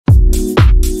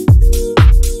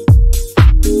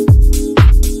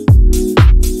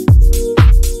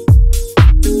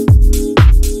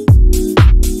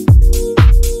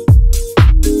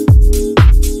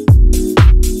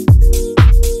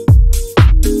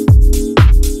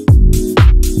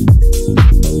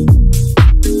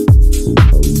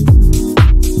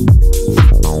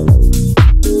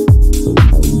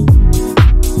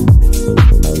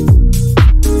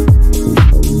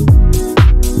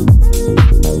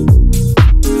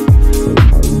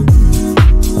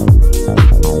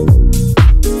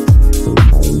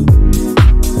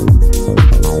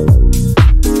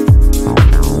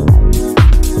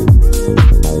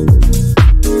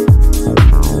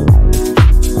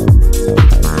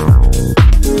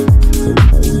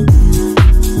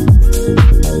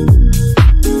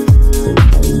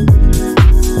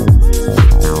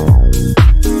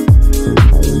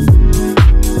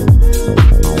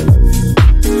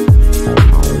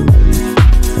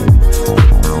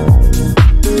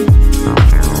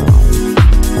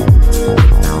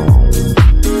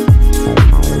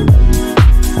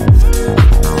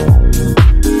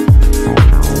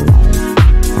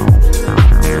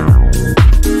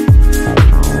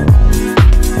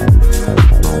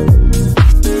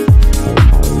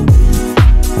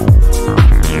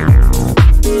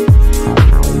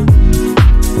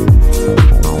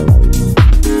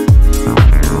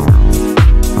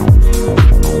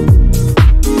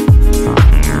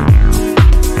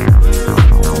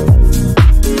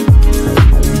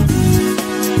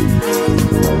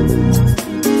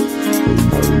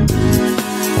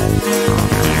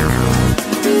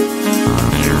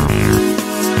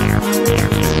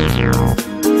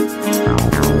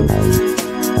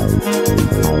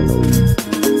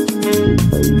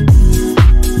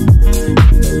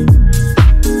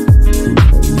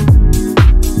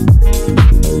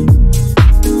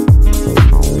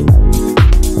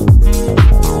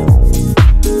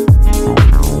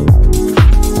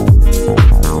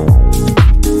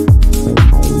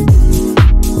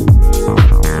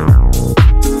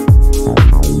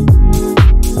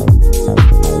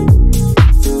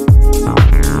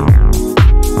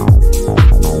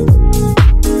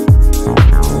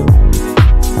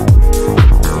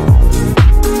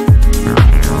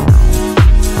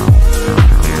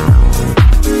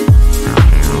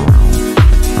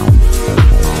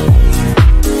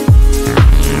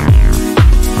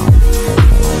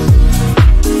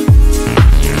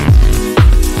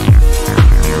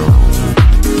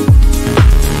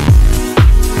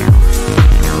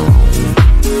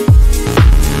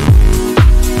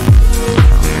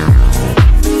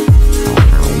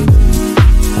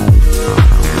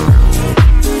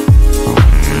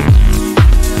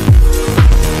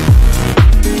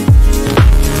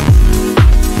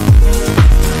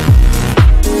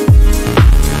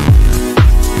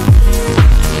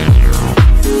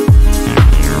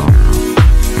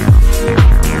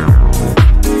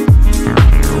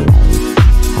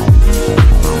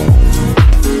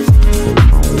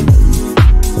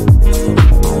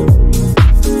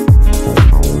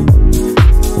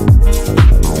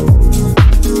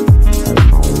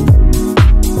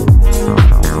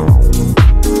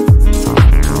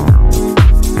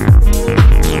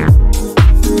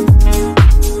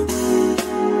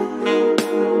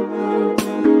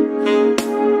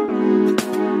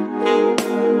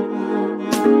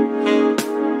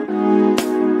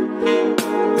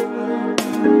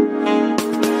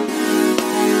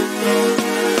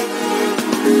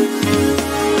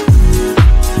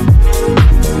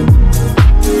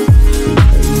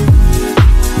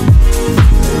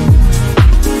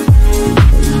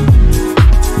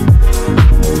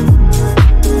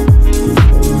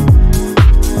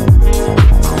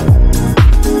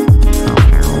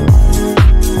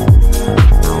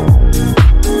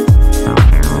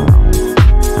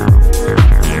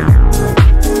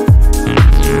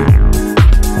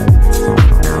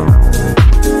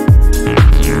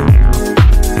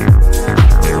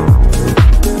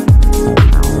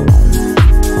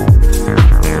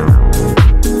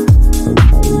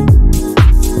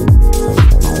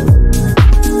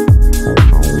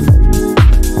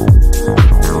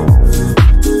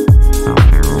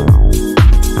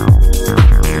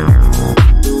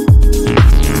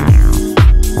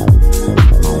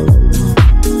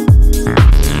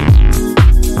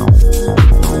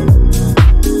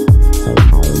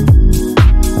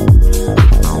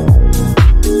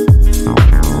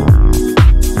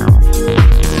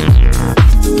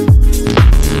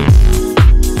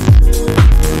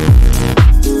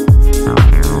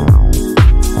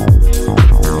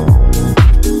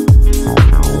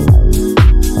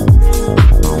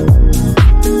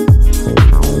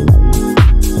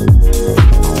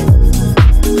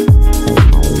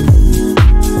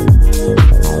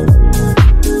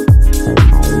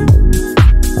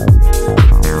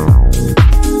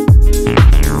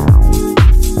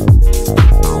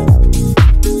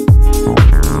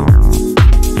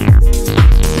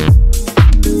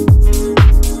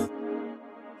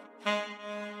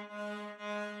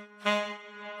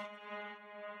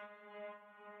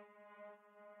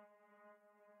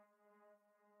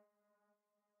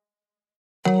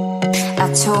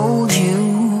told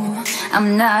you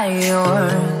I'm not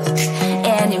yours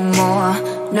anymore.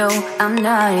 No, I'm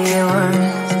not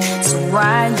yours. So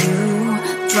why you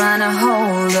trying to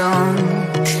hold on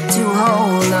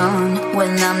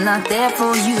when I'm not there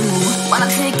for you? Wanna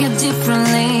take a different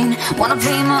lane, wanna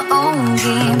play my own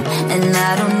game, and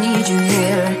I don't need you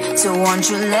here, so won't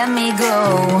you let me go?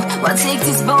 Wanna take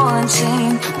this ball and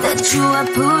chain that you have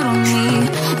put on me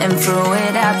and throw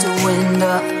it out the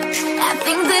window. I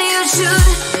think that you should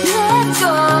let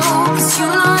go, 'cause you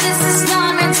know this is not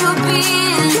meant to be.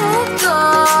 Let go.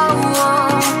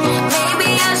 Maybe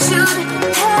I should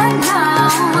have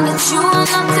known that you are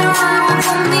not the right one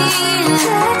for me.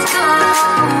 Let go.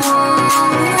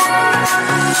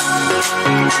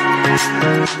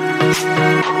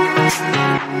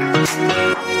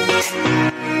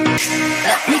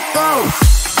 Let me go.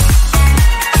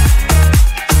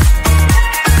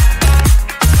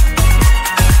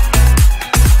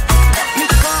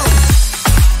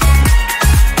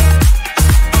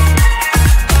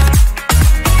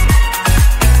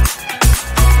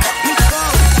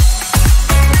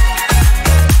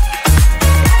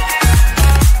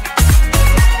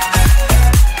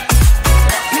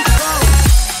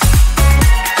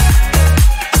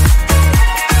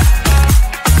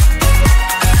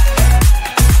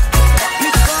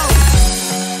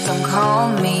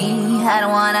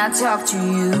 Talk to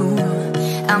you,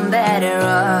 I'm better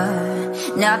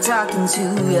off not talking to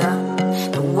you.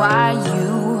 But why you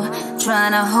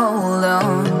trying to hold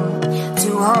on?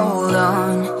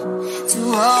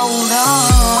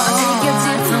 Wanna take a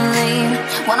different lane,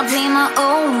 wanna play my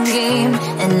own game,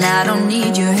 and I don't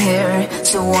need you here,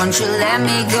 so won't you let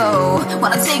me go?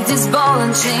 Wanna take this ball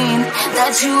and chain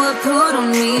that you have put on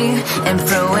me and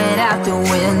throw it out the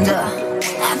window.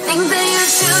 I think that you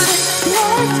should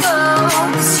let go,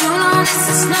 'cause you know this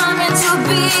is not meant to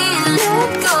be.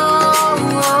 Let go.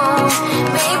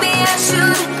 Maybe I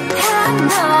should have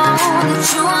known that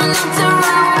you are not the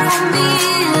right one for me.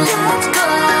 Let go.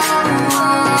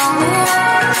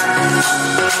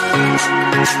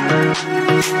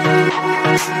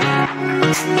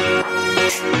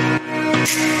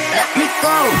 Let me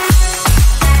go.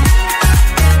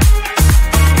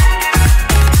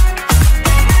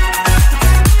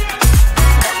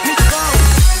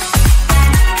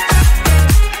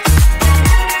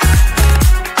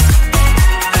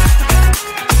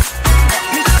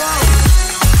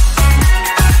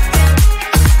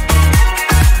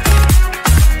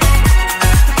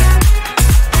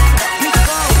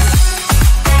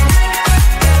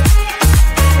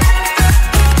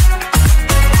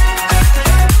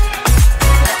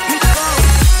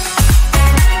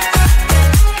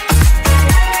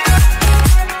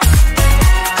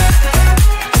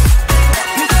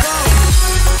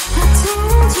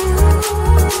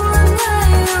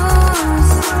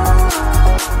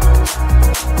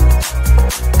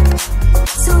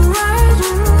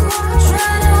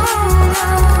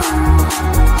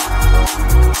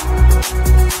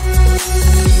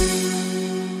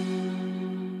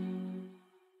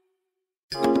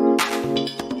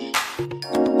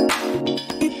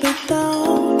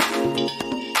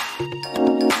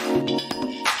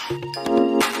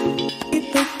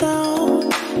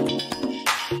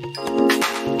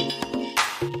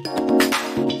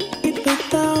 Keep it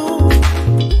down.